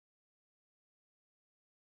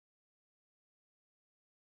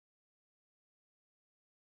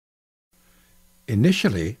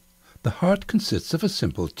Initially, the heart consists of a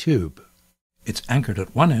simple tube. It's anchored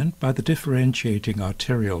at one end by the differentiating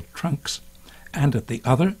arterial trunks, and at the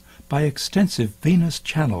other by extensive venous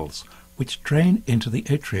channels which drain into the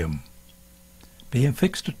atrium. Being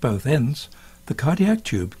fixed at both ends, the cardiac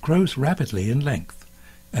tube grows rapidly in length,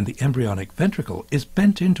 and the embryonic ventricle is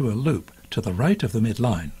bent into a loop to the right of the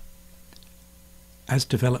midline. As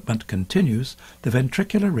development continues, the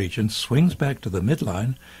ventricular region swings back to the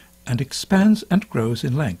midline and expands and grows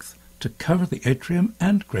in length to cover the atrium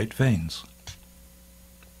and great veins.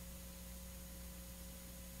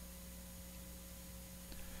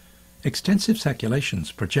 Extensive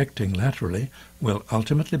sacculations projecting laterally will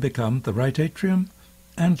ultimately become the right atrium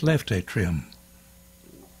and left atrium.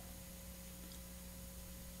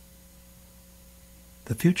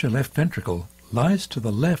 The future left ventricle lies to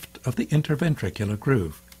the left of the interventricular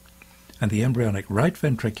groove, and the embryonic right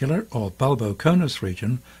ventricular or bulboconus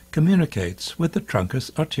region communicates with the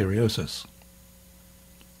truncus arteriosus.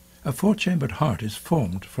 A four-chambered heart is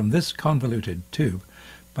formed from this convoluted tube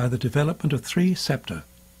by the development of three septa,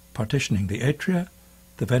 partitioning the atria,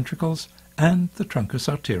 the ventricles, and the truncus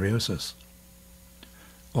arteriosus.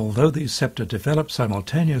 Although these septa develop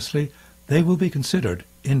simultaneously, they will be considered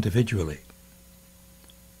individually.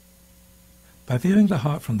 By viewing the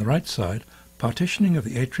heart from the right side, partitioning of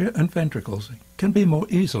the atria and ventricles can be more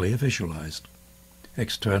easily visualized.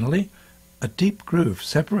 Externally, a deep groove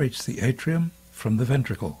separates the atrium from the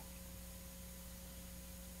ventricle.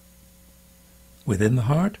 Within the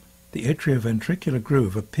heart, the atrioventricular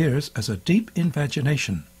groove appears as a deep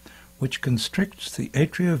invagination, which constricts the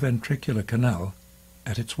atrioventricular canal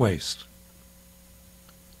at its waist.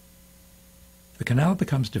 The canal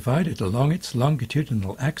becomes divided along its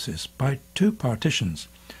longitudinal axis by two partitions,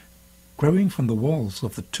 growing from the walls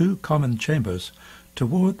of the two common chambers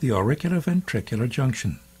toward the auriculoventricular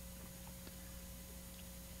junction.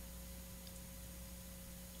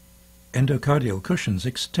 Endocardial cushions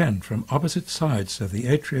extend from opposite sides of the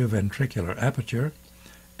atrioventricular aperture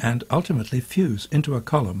and ultimately fuse into a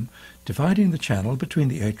column dividing the channel between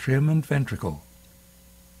the atrium and ventricle.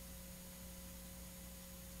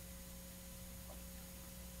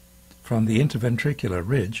 From the interventricular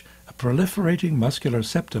ridge, a proliferating muscular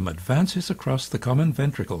septum advances across the common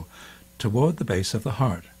ventricle toward the base of the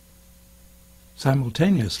heart.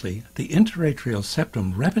 Simultaneously, the interatrial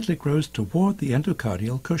septum rapidly grows toward the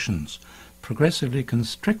endocardial cushions, progressively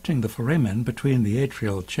constricting the foramen between the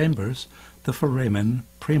atrial chambers, the foramen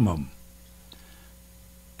primum.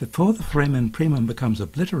 Before the foramen primum becomes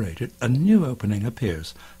obliterated, a new opening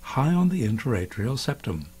appears high on the interatrial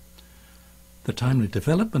septum. The timely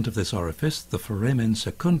development of this orifice, the foramen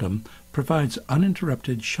secundum, provides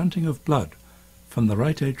uninterrupted shunting of blood from the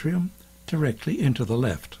right atrium directly into the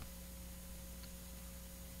left.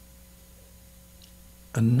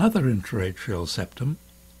 Another interatrial septum,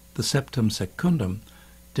 the septum secundum,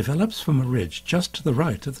 develops from a ridge just to the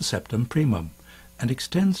right of the septum primum and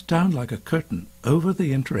extends down like a curtain over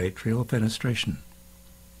the interatrial fenestration.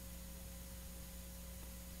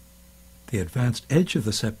 The advanced edge of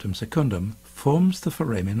the septum secundum forms the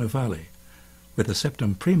foramen ovale, with the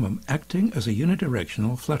septum primum acting as a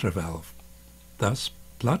unidirectional flutter valve. Thus,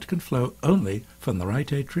 blood can flow only from the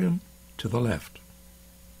right atrium to the left.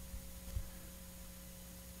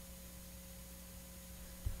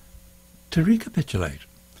 To recapitulate,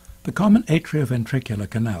 the common atrioventricular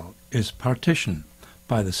canal is partitioned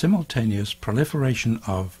by the simultaneous proliferation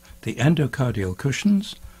of the endocardial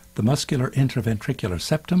cushions, the muscular interventricular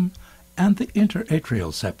septum, and the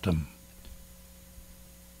interatrial septum.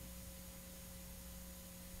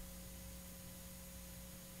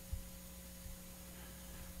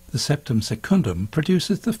 The septum secundum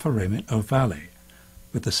produces the foramen ovale,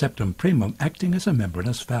 with the septum primum acting as a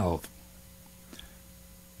membranous valve.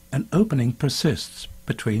 An opening persists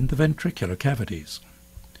between the ventricular cavities.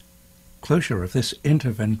 Closure of this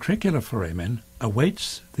interventricular foramen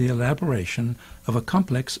awaits the elaboration of a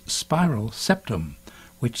complex spiral septum,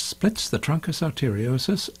 which splits the truncus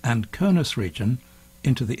arteriosus and conus region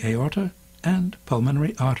into the aorta and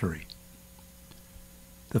pulmonary artery.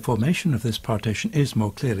 The formation of this partition is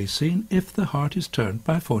more clearly seen if the heart is turned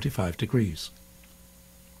by 45 degrees.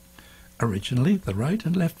 Originally, the right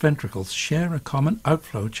and left ventricles share a common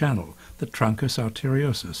outflow channel, the truncus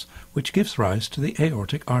arteriosus, which gives rise to the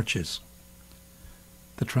aortic arches.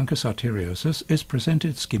 The truncus arteriosus is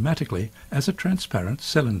presented schematically as a transparent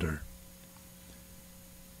cylinder.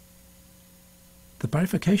 The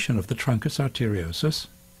bifurcation of the truncus arteriosus,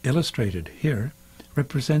 illustrated here,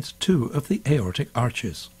 represents two of the aortic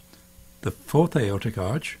arches. The fourth aortic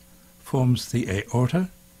arch forms the aorta,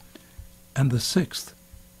 and the sixth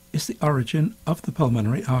is the origin of the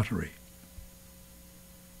pulmonary artery.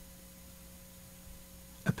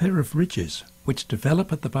 A pair of ridges which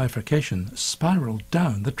develop at the bifurcation spiral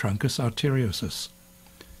down the truncus arteriosus.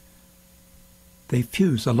 They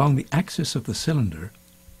fuse along the axis of the cylinder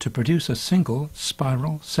to produce a single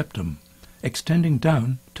spiral septum, extending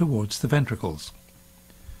down towards the ventricles.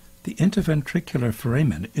 The interventricular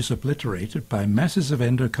foramen is obliterated by masses of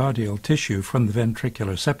endocardial tissue from the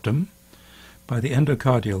ventricular septum, by the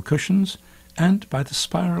endocardial cushions, and by the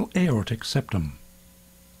spiral aortic septum.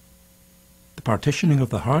 The partitioning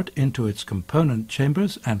of the heart into its component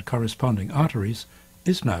chambers and corresponding arteries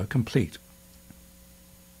is now complete.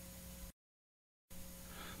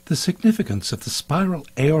 The significance of the spiral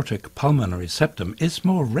aortic pulmonary septum is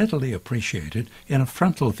more readily appreciated in a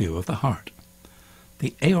frontal view of the heart.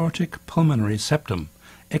 The aortic pulmonary septum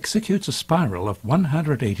executes a spiral of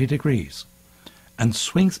 180 degrees and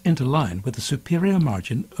swings into line with the superior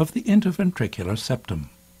margin of the interventricular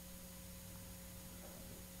septum.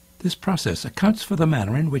 This process accounts for the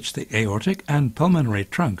manner in which the aortic and pulmonary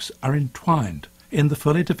trunks are entwined in the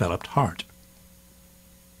fully developed heart.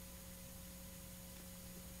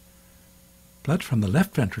 Blood from the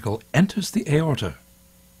left ventricle enters the aorta,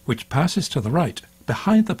 which passes to the right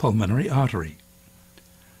behind the pulmonary artery.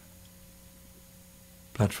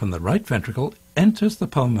 Blood from the right ventricle enters the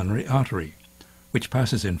pulmonary artery, which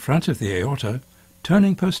passes in front of the aorta,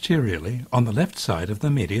 turning posteriorly on the left side of the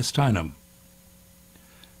mediastinum.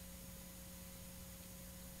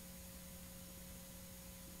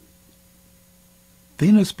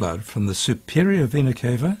 Venous blood from the superior vena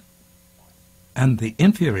cava and the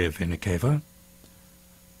inferior vena cava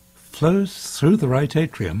flows through the right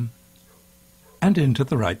atrium and into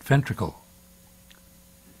the right ventricle.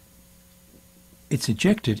 It's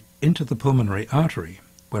ejected into the pulmonary artery,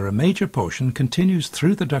 where a major portion continues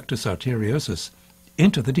through the ductus arteriosus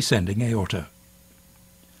into the descending aorta.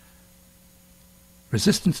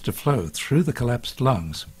 Resistance to flow through the collapsed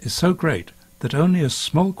lungs is so great that only a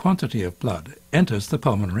small quantity of blood enters the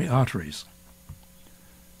pulmonary arteries.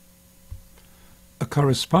 A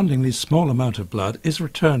correspondingly small amount of blood is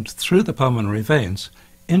returned through the pulmonary veins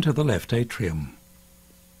into the left atrium.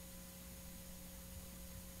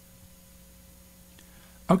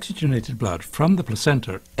 Oxygenated blood from the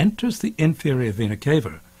placenta enters the inferior vena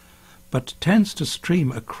cava, but tends to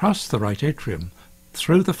stream across the right atrium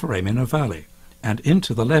through the foramen ovale and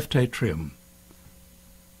into the left atrium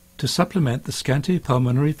to supplement the scanty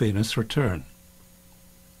pulmonary venous return.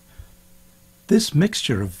 This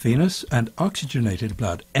mixture of venous and oxygenated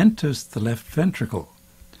blood enters the left ventricle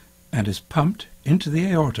and is pumped into the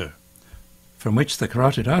aorta, from which the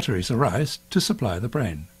carotid arteries arise to supply the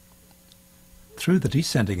brain. Through the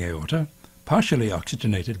descending aorta, partially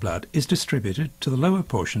oxygenated blood is distributed to the lower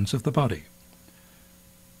portions of the body.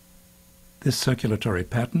 This circulatory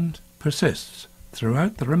pattern persists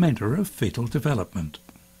throughout the remainder of fetal development.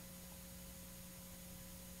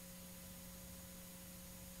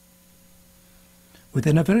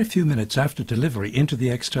 Within a very few minutes after delivery into the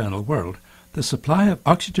external world, the supply of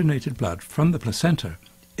oxygenated blood from the placenta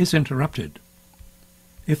is interrupted.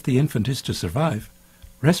 If the infant is to survive,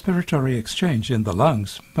 respiratory exchange in the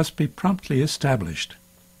lungs must be promptly established.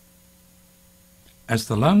 As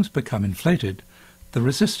the lungs become inflated, the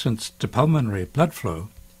resistance to pulmonary blood flow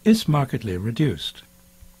is markedly reduced.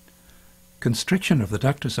 Constriction of the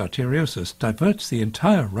ductus arteriosus diverts the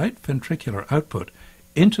entire right ventricular output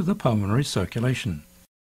into the pulmonary circulation.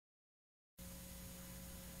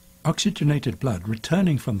 Oxygenated blood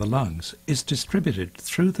returning from the lungs is distributed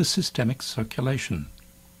through the systemic circulation.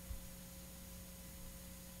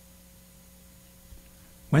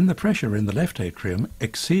 When the pressure in the left atrium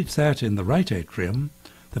exceeds that in the right atrium,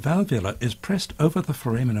 the valvula is pressed over the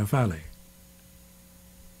foramen ovale,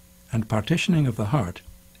 and partitioning of the heart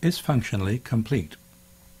is functionally complete.